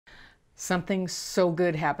Something so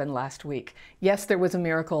good happened last week. Yes, there was a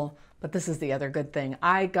miracle, but this is the other good thing.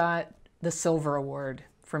 I got the Silver Award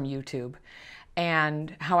from YouTube.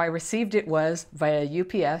 And how I received it was via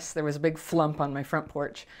UPS. There was a big flump on my front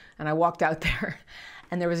porch, and I walked out there,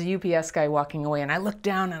 and there was a UPS guy walking away, and I looked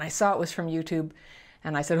down, and I saw it was from YouTube,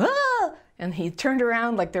 and I said, "Ah!" And he turned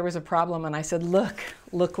around like there was a problem, and I said, look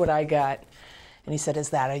what I got. And he said, "Is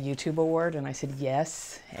that a YouTube award?" And I said,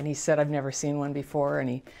 "Yes." And he said, "I've never seen one before," and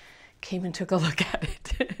he came and took a look at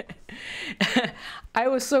it. I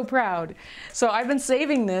was so proud. So I've been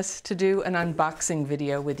saving this to do an unboxing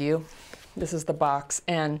video with you. This is the box,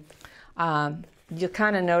 and you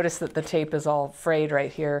kind of notice that the tape is all frayed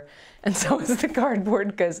right here, and so is the cardboard,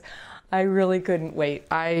 because I really couldn't wait.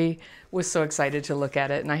 I was so excited to look at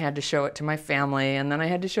it, and I had to show it to my family, and then I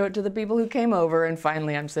had to show it to the people who came over, and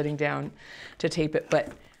finally I'm sitting down to tape it.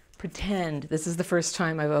 But pretend this is the first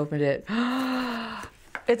time I've opened it.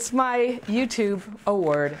 It's my YouTube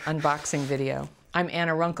award unboxing video. I'm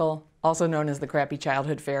Anna Runkle, also known as the Crappy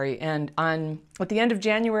Childhood Fairy, and at the end of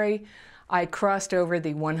January, I crossed over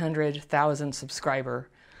the 100,000 subscriber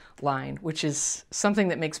line, which is something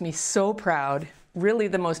that makes me so proud, really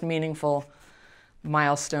the most meaningful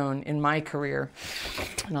milestone in my career.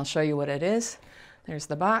 And I'll show you what it is. There's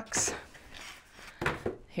the box.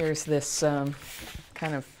 Here's this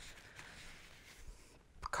kind of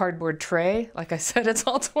cardboard tray. Like I said, it's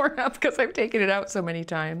all torn up because I've taken it out so many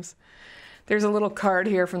times. There's a little card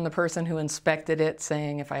here from the person who inspected it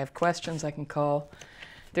saying if I have questions I can call.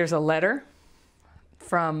 There's a letter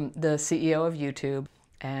from the CEO of YouTube,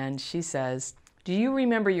 and she says, "Do you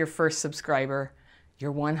remember your first subscriber,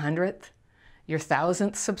 your 100th, your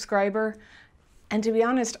 1,000th subscriber?" And to be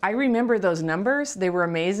honest, I remember those numbers. They were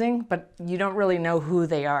amazing, but you don't really know who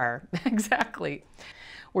they are. Exactly.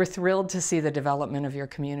 We're thrilled to see the development of your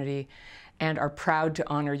community and are proud to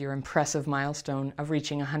honor your impressive milestone of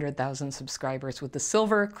reaching 100,000 subscribers with the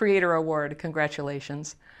Silver Creator Award.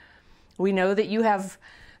 Congratulations. We know that you have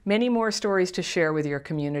many more stories to share with your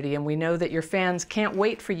community, and we know that your fans can't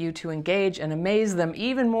wait for you to engage and amaze them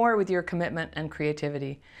even more with your commitment and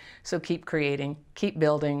creativity. So keep creating, keep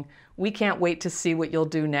building. We can't wait to see what you'll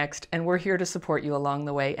do next, and we're here to support you along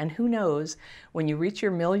the way. And who knows, when you reach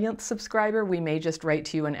your 1,000,000th subscriber, we may just write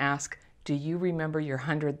to you and ask, "Do you remember your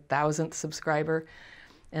 100,000th subscriber?"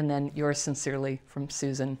 And then yours sincerely from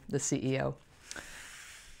Susan, the CEO.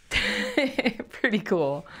 Pretty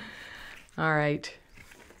cool. All right.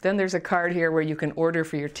 Then there's a card here where you can order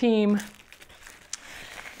for your team.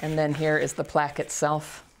 And then here is the plaque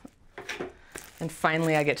itself. And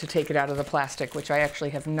finally, I get to take it out of the plastic, which I actually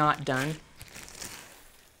have not done.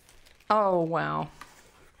 Oh, wow.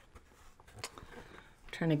 I'm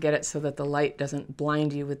trying to get it so that the light doesn't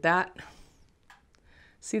blind you with that.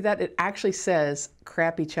 See that? It actually says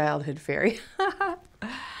Crappy Childhood Fairy.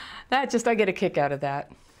 I get a kick out of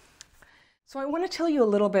that. So I want to tell you a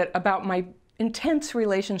little bit about my intense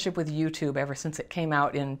relationship with YouTube ever since it came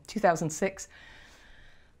out in 2006.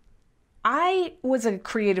 I was a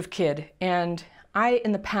creative kid, and I,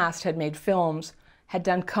 in the past, had made films, had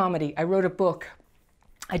done comedy. I wrote a book.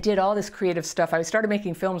 I did all this creative stuff. I started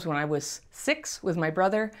making films when I was 6 with my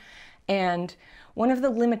brother, and one of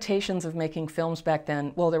the limitations of making films back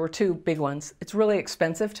then, well, there were two big ones. It's really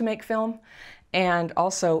expensive to make film, and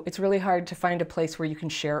also it's really hard to find a place where you can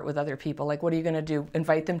share it with other people. Like, what are you going to do?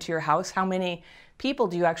 Invite them to your house? How many people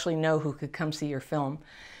do you actually know who could come see your film?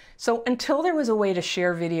 So until there was a way to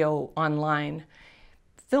share video online,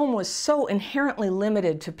 film was so inherently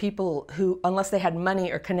limited to people who, unless they had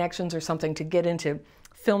money or connections or something to get into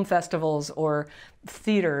film festivals or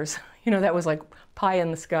theaters, that was like pie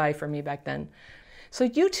in the sky for me back then. So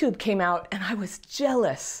YouTube came out, and I was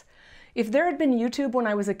jealous. If there had been YouTube when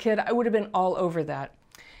I was a kid, I would have been all over that.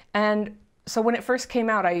 And so when it first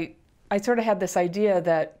came out, I sort of had this idea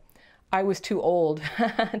that I was too old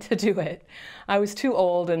to do it. I was too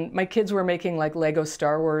old, and my kids were making like Lego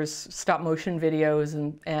Star Wars stop motion videos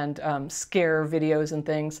and scare videos and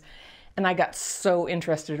things. And I got so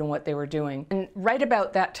interested in what they were doing. And right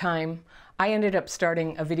about that time, I ended up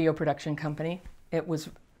starting a video production company. It was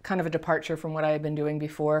kind of a departure from what I had been doing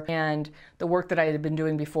before. And the work that I had been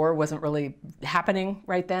doing before wasn't really happening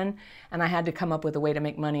right then. And I had to come up with a way to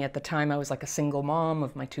make money. At the time, I was like a single mom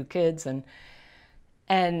of my 2 kids.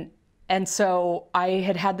 And so I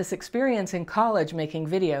had had this experience in college making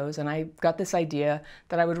videos, and I got this idea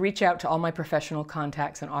that I would reach out to all my professional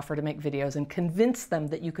contacts and offer to make videos and convince them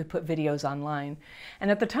that you could put videos online.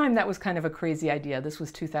 And at the time, that was kind of a crazy idea. This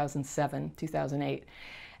was 2007, 2008.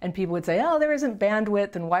 And people would say, "Oh, there isn't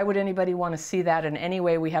bandwidth, and why would anybody want to see that? And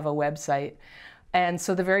anyway, we have a website." And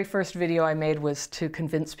so the very first video I made was to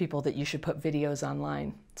convince people that you should put videos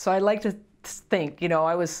online. So I like to think, you know,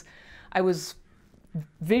 I was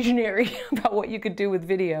visionary about what you could do with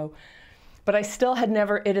video, but it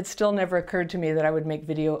had still never occurred to me that I would make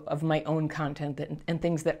video of my own content and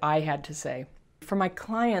things that I had to say. For my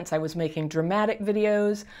clients, I was making dramatic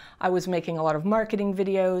videos, I was making a lot of marketing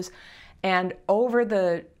videos, and over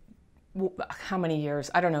the, how many years?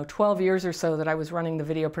 I don't know, 12 years or so that I was running the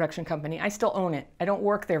video production company. I still own it. I don't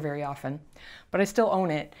work there very often, but I still own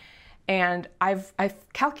it. And I've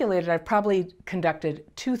calculated I've probably conducted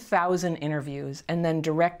 2,000 interviews and then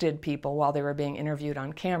directed people while they were being interviewed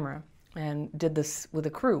on camera, and did this with a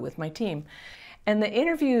crew, with my team. And the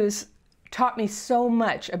interviews taught me so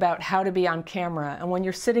much about how to be on camera. And when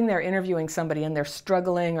you're sitting there interviewing somebody and they're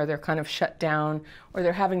struggling, or they're kind of shut down, or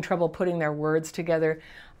they're having trouble putting their words together,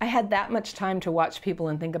 I had that much time to watch people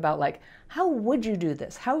and think about, like, how would you do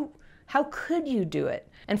this? How could you do it?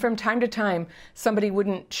 And from time to time, somebody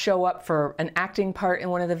wouldn't show up for an acting part in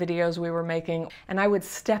one of the videos we were making, and I would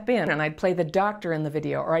step in and I'd play the doctor in the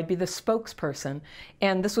video, or I'd be the spokesperson.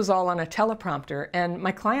 And this was all on a teleprompter. And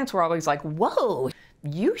my clients were always like, whoa,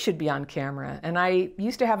 you should be on camera. And I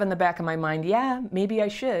used to have in the back of my mind, yeah, maybe I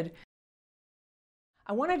should.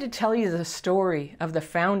 I wanted to tell you the story of the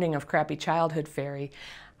founding of Crappy Childhood Fairy,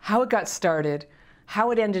 how it got started, how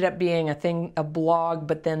it ended up being a blog,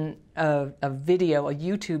 but then a video, a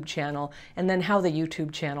YouTube channel, and then how the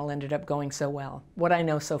YouTube channel ended up going so well, what I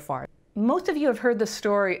know so far. Most of you have heard the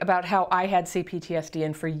story about how I had CPTSD,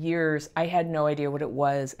 and for years I had no idea what it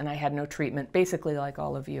was, and I had no treatment, basically like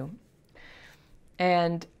all of you.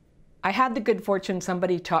 And I had the good fortune,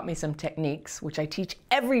 somebody taught me some techniques, which I teach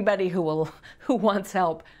everybody who wants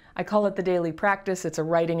help. I call it the daily practice. It's a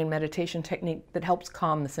writing and meditation technique that helps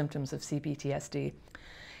calm the symptoms of CPTSD.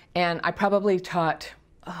 And I probably taught,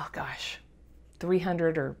 oh gosh,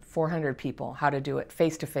 300 or 400 people how to do it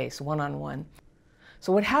face-to-face, one-on-one.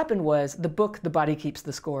 So what happened was the book, The Body Keeps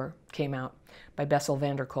the Score, came out by Bessel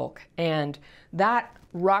van der Kolk. And that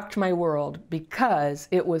rocked my world because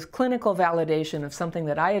it was clinical validation of something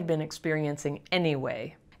that I had been experiencing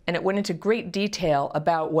anyway. And it went into great detail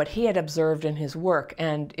about what he had observed in his work,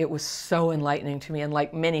 and it was so enlightening to me. And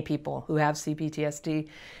like many people who have CPTSD,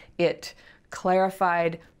 it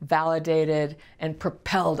clarified, validated, and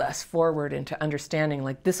propelled us forward into understanding,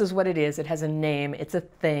 like, this is what it is. It has a name. It's a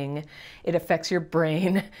thing. It affects your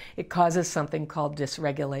brain. It causes something called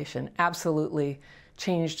dysregulation. Absolutely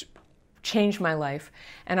changed my life.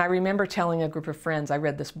 And I remember telling a group of friends, I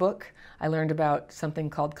read this book. I learned about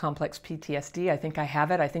something called complex PTSD. I think I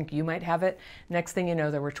have it. I think you might have it. Next thing you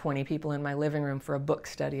know, there were 20 people in my living room for a book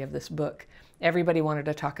study of this book. Everybody wanted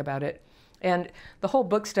to talk about it. And the whole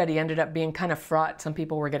book study ended up being kind of fraught. Some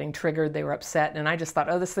people were getting triggered. They were upset. And I just thought,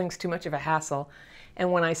 oh, this thing's too much of a hassle.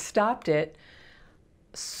 And when I stopped it,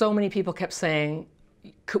 so many people kept saying,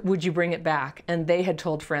 would you bring it back? And they had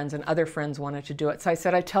told friends, and other friends wanted to do it. So I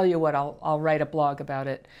said, I tell you what, I'll write a blog about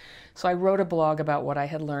it. So I wrote a blog about what I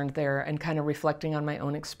had learned there and kind of reflecting on my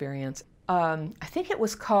own experience. I think it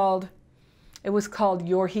was called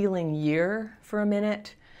Your Healing Year for a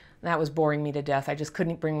minute. That was boring me to death. I just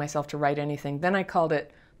couldn't bring myself to write anything. Then I called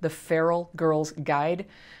it The Feral Girl's Guide.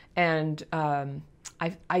 And I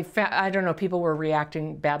don't know, people were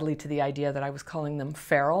reacting badly to the idea that I was calling them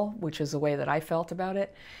feral, which is the way that I felt about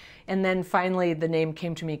it. And then finally the name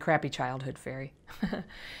came to me, Crappy Childhood Fairy.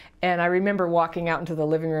 And I remember walking out into the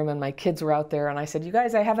living room and my kids were out there and I said, you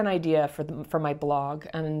guys, I have an idea for my blog,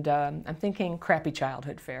 and I'm thinking Crappy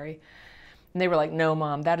Childhood Fairy. And they were like, no,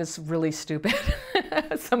 Mom, that is really stupid.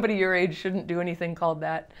 Somebody your age shouldn't do anything called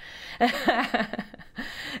that.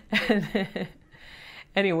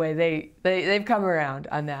 Anyway, they've come around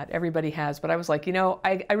on that. Everybody has. But I was like, you know,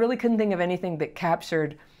 I really couldn't think of anything that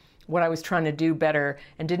captured what I was trying to do better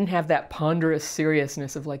and didn't have that ponderous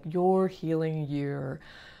seriousness of like, Your Healing Year,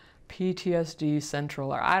 PTSD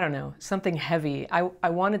Central, or I don't know, something heavy. I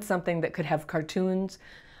wanted something that could have cartoons,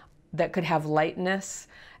 that could have lightness.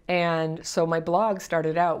 And so my blog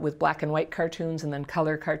started out with black and white cartoons and then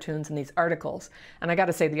color cartoons and these articles. And I got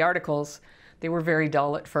to say, the articles, they were very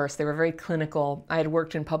dull at first. They were very clinical. I had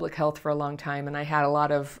worked in public health for a long time, and I had a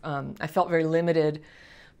lot of, I felt very limited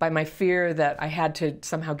by my fear that I had to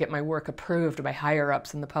somehow get my work approved by higher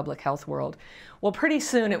ups in the public health world. Well, pretty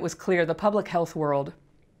soon it was clear the public health world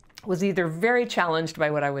was either very challenged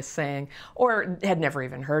by what I was saying or had never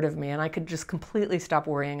even heard of me, and I could just completely stop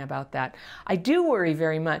worrying about that. I do worry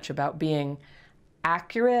very much about being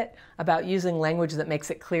accurate, about using language that makes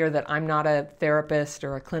it clear that I'm not a therapist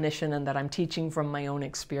or a clinician and that I'm teaching from my own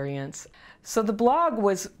experience. So the blog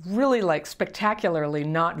was really like spectacularly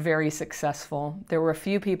not very successful. There were a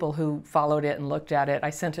few people who followed it and looked at it. I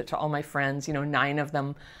sent it to all my friends, 9 of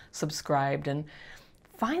them subscribed, and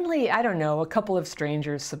finally, I don't know, a couple of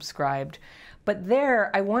strangers subscribed. But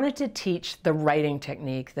there, I wanted to teach the writing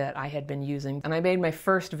technique that I had been using. And I made my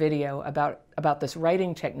first video about this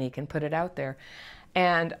writing technique and put it out there.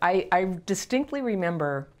 And I distinctly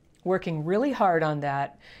remember working really hard on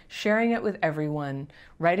that, sharing it with everyone,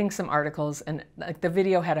 writing some articles, and the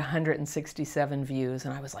video had 167 views.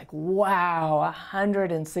 And I was like, wow,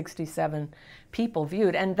 167 people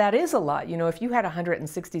viewed. And that is a lot. If you had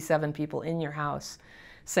 167 people in your house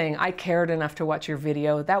saying, I cared enough to watch your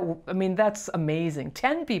video, that's amazing.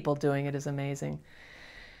 10 people doing it is amazing.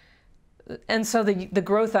 And so the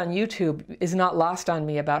growth on YouTube is not lost on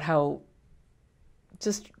me about how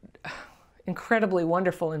just incredibly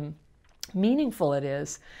wonderful and meaningful it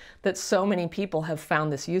is that so many people have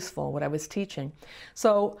found this useful, what I was teaching.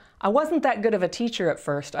 So I wasn't that good of a teacher at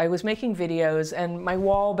first. I was making videos, and my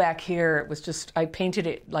wall back here, it was just, I painted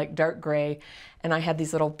it like dark gray, and I had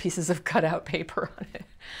these little pieces of cutout paper on it.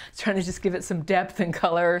 I was trying to just give it some depth and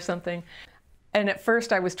color or something. And at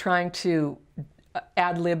first I was trying to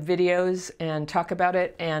ad-lib videos and talk about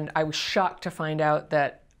it, and I was shocked to find out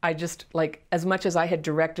that I just, as much as I had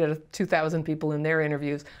directed 2,000 people in their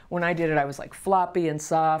interviews, when I did it, I was like floppy and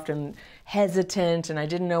soft and hesitant, and I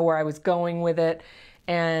didn't know where I was going with it,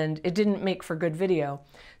 and it didn't make for good video.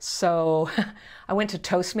 So I went to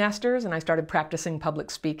Toastmasters and I started practicing public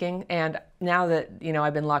speaking, and now that,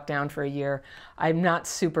 I've been locked down for a year, I'm not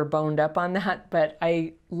super boned up on that, but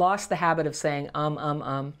I lost the habit of saying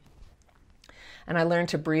and I learned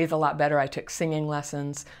to breathe a lot better. I took singing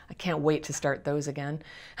lessons. I can't wait to start those again.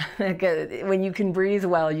 When you can breathe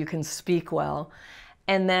well, you can speak well.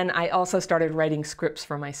 And then I also started writing scripts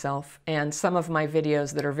for myself. And some of my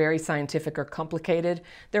videos that are very scientific or complicated,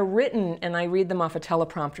 they're written and I read them off a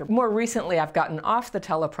teleprompter. More recently, I've gotten off the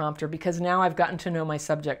teleprompter because now I've gotten to know my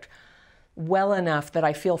subject well enough that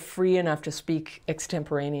I feel free enough to speak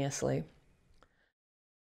extemporaneously.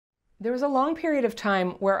 There was a long period of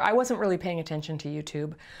time where I wasn't really paying attention to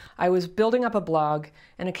YouTube. I was building up a blog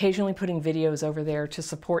and occasionally putting videos over there to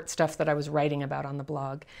support stuff that I was writing about on the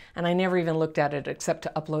blog. And I never even looked at it except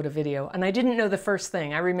to upload a video. And I didn't know the first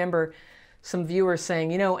thing. I remember some viewers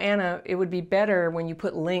saying, Anna, it would be better when you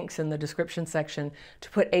put links in the description section to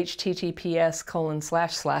put https://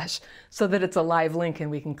 so that it's a live link and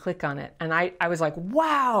we can click on it. And I was like,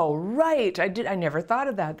 wow, right. I never thought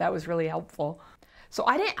of that. That was really helpful. So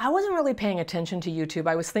I wasn't really paying attention to YouTube.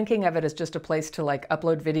 I was thinking of it as just a place to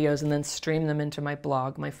upload videos and then stream them into my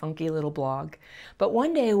blog, my funky little blog. But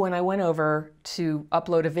one day when I went over to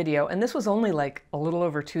upload a video, and this was only a little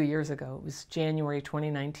over 2 years ago, it was January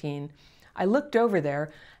 2019, I looked over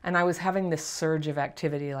there and I was having this surge of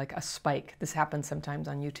activity, like a spike. This happens sometimes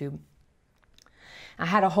on YouTube. I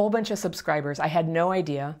had a whole bunch of subscribers. I had no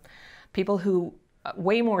idea. People who,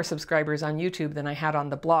 way more subscribers on YouTube than I had on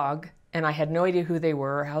the blog, and I had no idea who they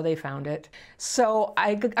were or how they found it. So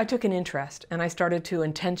I took an interest and I started to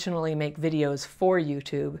intentionally make videos for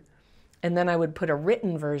YouTube, and then I would put a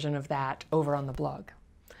written version of that over on the blog.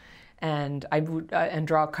 And I would and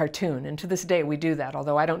draw a cartoon, and to this day we do that,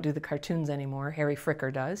 although I don't do the cartoons anymore. Harry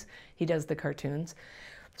Fricker does. He does the cartoons.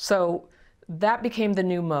 So that became the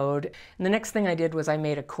new mode. And the next thing I did was I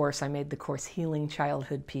made a course. I made the course Healing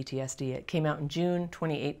Childhood PTSD. It came out in June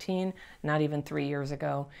 2018, not even 3 years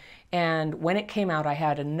ago. And when it came out, I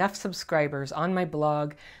had enough subscribers on my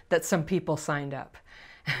blog that some people signed up.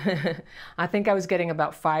 I think I was getting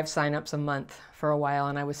about 5 signups a month for a while,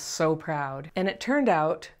 and I was so proud. And it turned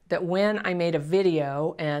out that when I made a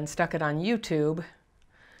video and stuck it on YouTube,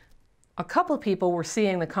 a couple people were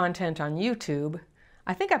seeing the content on YouTube.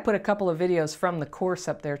 I think I put a couple of videos from the course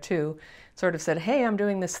up there too, sort of said, hey, I'm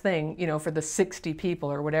doing this thing, for the 60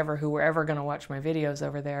 people or whatever who were ever going to watch my videos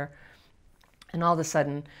over there. And all of a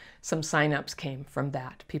sudden, some signups came from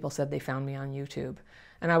that. People said they found me on YouTube.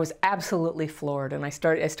 And I was absolutely floored, and I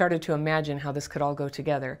started to imagine how this could all go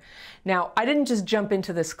together. Now, I didn't just jump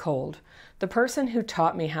into this cold. The person who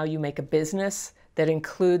taught me how you make a business that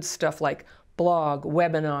includes stuff like blog,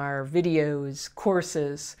 webinar, videos,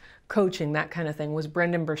 courses, coaching, that kind of thing, was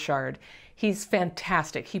Brendan Burchard. He's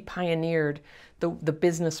fantastic. He pioneered the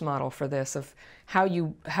business model for this, of how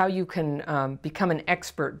you can become an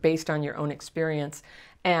expert based on your own experience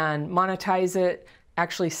and monetize it,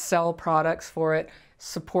 actually sell products for it,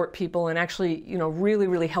 support people, and actually really,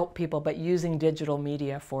 really help people, but using digital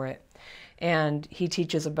media for it. and he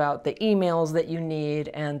teaches about the emails that you need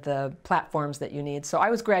and the platforms that you need. So I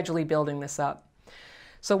was gradually building this up.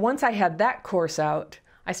 So once I had that course out,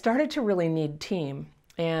 I started to really need team.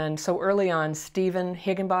 And so early on, Stephen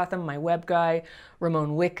Higginbotham, my web guy,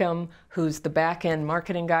 Ramon Wickham, who's the back-end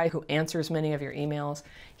marketing guy who answers many of your emails,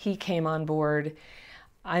 he came on board.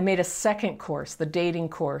 I made a second course, the dating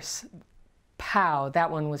course. Pow,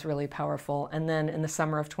 that one was really powerful. And then in the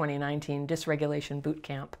summer of 2019, Dysregulation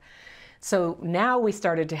Bootcamp. So now we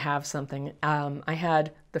started to have something. I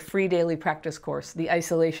had the free daily practice course, the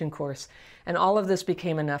isolation course, and all of this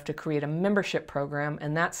became enough to create a membership program,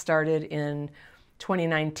 and that started in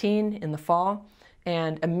 2019 in the fall,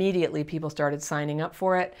 and immediately people started signing up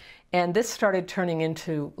for it. And this started turning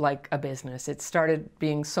into like a business. It started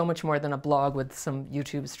being so much more than a blog with some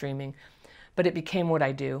YouTube streaming, but it became what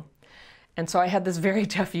I do. And so I had this very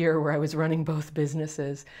tough year where I was running both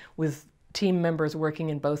businesses with team members working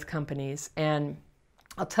in both companies. And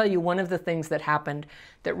I'll tell you, one of the things that happened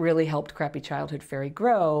that really helped Crappy Childhood Fairy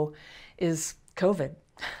grow is COVID.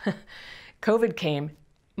 COVID came.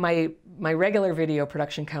 My regular video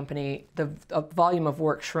production company, the volume of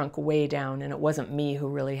work shrunk way down, and it wasn't me who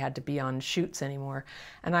really had to be on shoots anymore.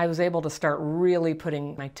 And I was able to start really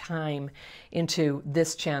putting my time into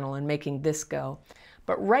this channel and making this go.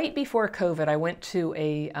 But right before COVID, I went to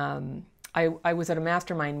I was at a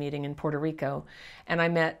mastermind meeting in Puerto Rico, and I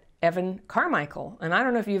met Evan Carmichael. And I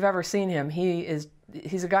don't know if you've ever seen him. He's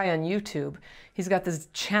a guy on YouTube. He's got this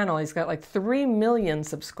channel. He's got like 3 million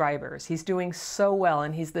subscribers. He's doing so well,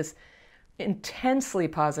 and he's this intensely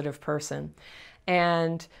positive person.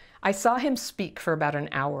 And I saw him speak for about an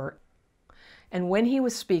hour. And when he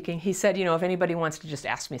was speaking, he said, you know, if anybody wants to just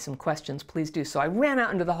ask me some questions, please do. So I ran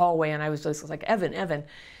out into the hallway, and I was just like, Evan.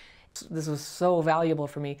 This was so valuable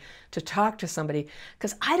for me to talk to somebody,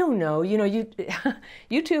 because I don't know, you know,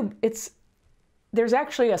 YouTube, there's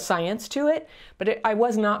actually a science to it, but I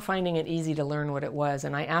was not finding it easy to learn what it was.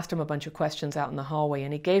 And I asked him a bunch of questions out in the hallway,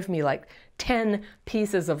 and he gave me like 10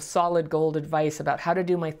 pieces of solid gold advice about how to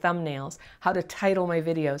do my thumbnails, how to title my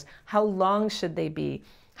videos, how long should they be,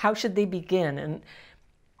 how should they begin. And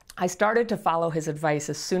I started to follow his advice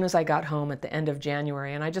as soon as I got home at the end of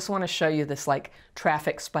January, and I just want to show you this like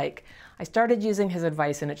traffic spike. I started using his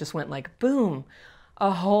advice, and it just went like boom.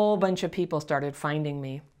 A whole bunch of people started finding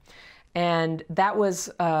me. And that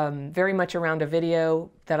was very much around a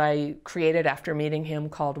video that I created after meeting him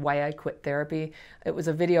called Why I Quit Therapy. It was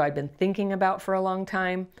a video I'd been thinking about for a long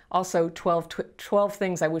time. Also 12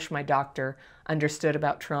 things I wish my doctor understood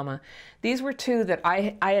about trauma. These were two that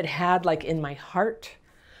I had like in my heart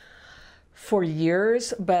for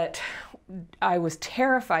years, but I was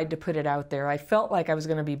terrified to put it out there. I felt like I was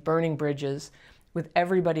going to be burning bridges with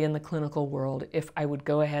everybody in the clinical world if I would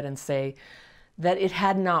go ahead and say that it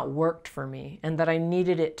had not worked for me, and that I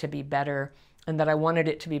needed it to be better, and that I wanted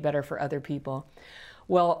it to be better for other people.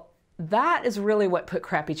 Well, that is really what put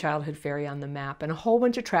Crappy Childhood Fairy on the map, and a whole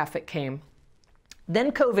bunch of traffic came.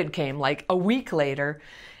 Then COVID came like a week later,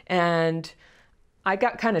 and I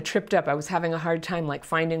got kind of tripped up. I was having a hard time like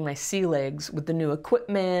finding my sea legs with the new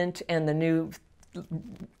equipment and the new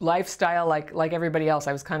lifestyle like everybody else.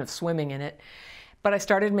 I was kind of swimming in it. But I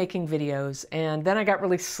started making videos, and then I got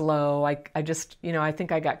really slow. I just, you know, I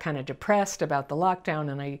think I got kind of depressed about the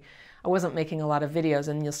lockdown, and I wasn't making a lot of videos,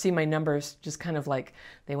 and you'll see my numbers just kind of like,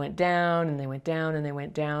 they went down, and they went down, and they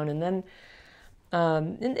went down. And then,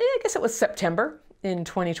 and I guess it was September in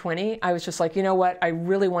 2020, I was just like, you know what? I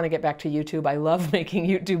really want to get back to YouTube. I love making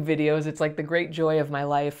YouTube videos. It's like the great joy of my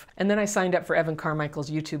life. And then I signed up for Evan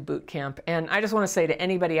Carmichael's YouTube Bootcamp. And I just want to say to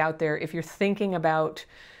anybody out there, if you're thinking about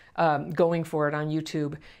going for it on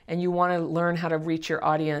YouTube, and you want to learn how to reach your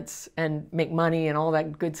audience and make money and all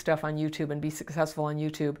that good stuff on YouTube and be successful on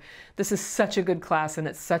YouTube, this is such a good class, and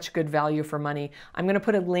it's such good value for money. I'm going to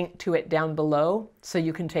put a link to it down below so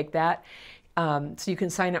you can take that. So you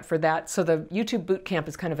can sign up for that. So the YouTube Bootcamp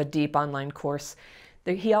is kind of a deep online course.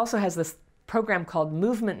 He also has this program called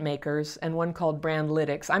Movement Makers and one called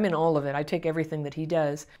Brandlytics. I'm in all of it. I take everything that he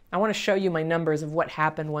does. I want to show you my numbers of what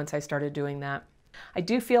happened once I started doing that. I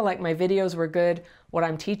do feel like my videos were good, what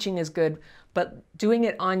I'm teaching is good, but doing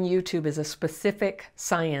it on YouTube is a specific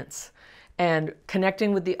science. And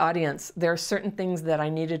connecting with the audience, there are certain things that I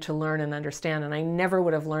needed to learn and understand, and I never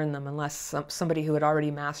would have learned them unless somebody who had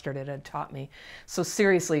already mastered it had taught me. So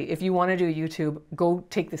seriously, if you want to do YouTube, go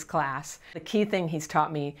take this class. The key thing he's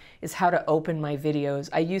taught me is how to open my videos.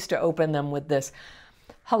 I used to open them with this,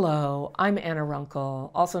 "Hello, I'm Anna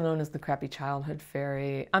Runkle, also known as the Crappy Childhood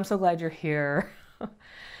Fairy. I'm so glad you're here.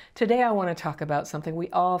 Today I want to talk about something we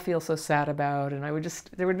all feel so sad about," and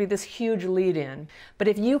there would be this huge lead in. But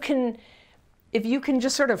if you can if you can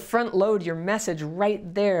just sort of front load your message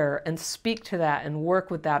right there and speak to that and work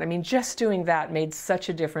with that, I mean, just doing that made such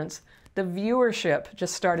a difference. The viewership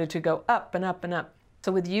just started to go up and up and up.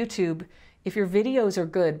 So with YouTube, if your videos are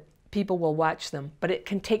good, people will watch them, but it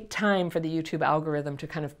can take time for the YouTube algorithm to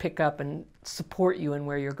kind of pick up and support you in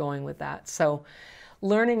where you're going with that. So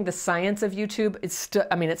learning the science of YouTube, it's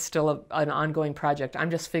still an ongoing project. I'm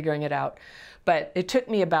just figuring it out. But it took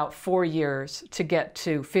me about 4 years to get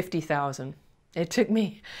to 50,000. It took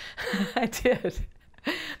me, I did,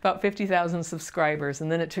 about 50,000 subscribers.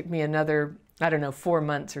 And then it took me another, I don't know, 4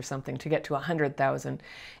 months or something to get to 100,000.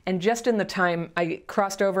 And just in the time I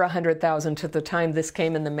crossed over 100,000 to the time this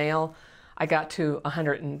came in the mail, I got to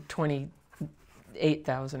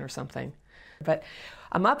 128,000 or something. But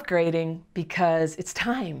I'm upgrading because it's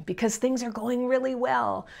time, because things are going really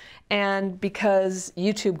well, and because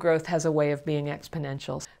YouTube growth has a way of being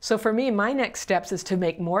exponential. So for me, my next steps is to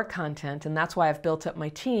make more content, and that's why I've built up my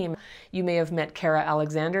team. You may have met Kara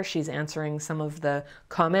Alexander. She's answering some of the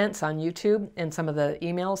comments on YouTube and some of the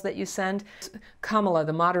emails that you send. Kamala,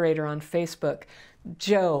 the moderator on Facebook.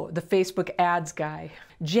 Joe, the Facebook ads guy.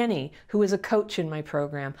 Jenny, who is a coach in my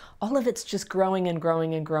program. All of it's just growing and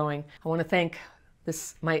growing and growing. I want to thank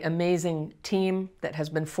my amazing team that has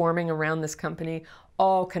been forming around this company,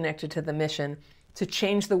 all connected to the mission to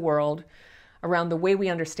change the world around the way we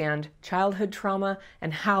understand childhood trauma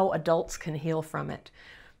and how adults can heal from it.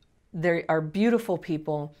 They are beautiful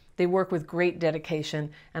people. They work with great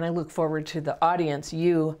dedication, and I look forward to the audience,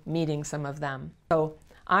 you, meeting some of them. So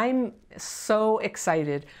I'm so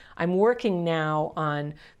excited. I'm working now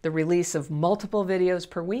on the release of multiple videos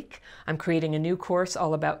per week. I'm creating a new course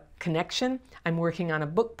all about connection. I'm working on a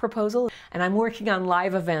book proposal, and I'm working on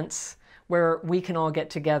live events where we can all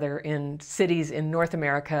get together in cities in North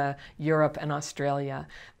America, Europe, and Australia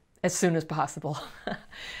as soon as possible.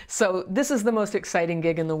 So this is the most exciting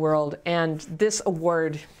gig in the world, and this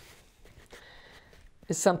award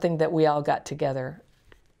is something that we all got together.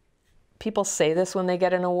 People say this when they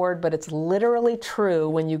get an award, but it's literally true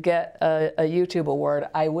when you get a YouTube award.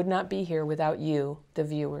 I would not be here without you, the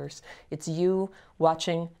viewers. It's you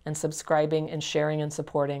watching and subscribing and sharing and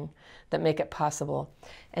supporting that make it possible.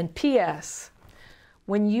 And P.S.,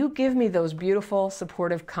 when you give me those beautiful,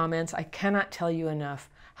 supportive comments, I cannot tell you enough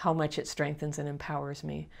how much it strengthens and empowers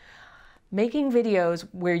me. Making videos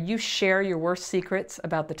where you share your worst secrets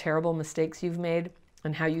about the terrible mistakes you've made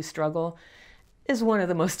and how you struggle is one of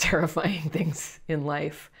the most terrifying things in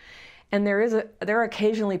life. And there are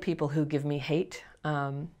occasionally people who give me hate.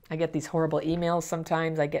 I get these horrible emails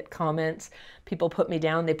sometimes. I get comments. People put me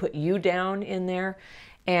down. They put you down in there.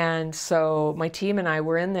 And so my team and I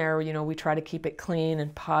were in there. You know, we try to keep it clean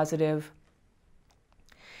and positive.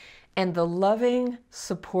 And the loving,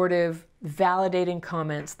 supportive, validating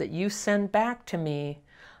comments that you send back to me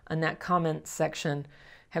in that comment section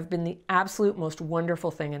have been the absolute most wonderful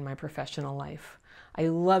thing in my professional life. I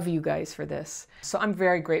love you guys for this. So I'm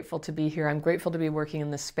very grateful to be here. I'm grateful to be working in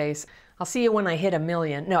this space. I'll see you when I hit 1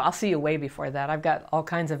 million. No, I'll see you way before that. I've got all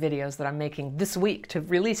kinds of videos that I'm making this week to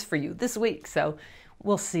release for you this week. So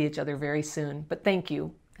we'll see each other very soon. But thank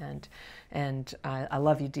you. And I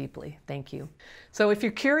love you deeply. Thank you. So if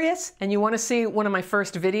you're curious and you want to see one of my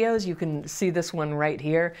first videos, you can see this one right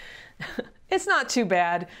here. It's not too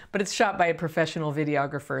bad, but it's shot by a professional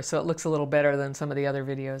videographer, so it looks a little better than some of the other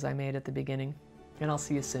videos I made at the beginning. And I'll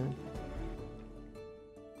see you soon.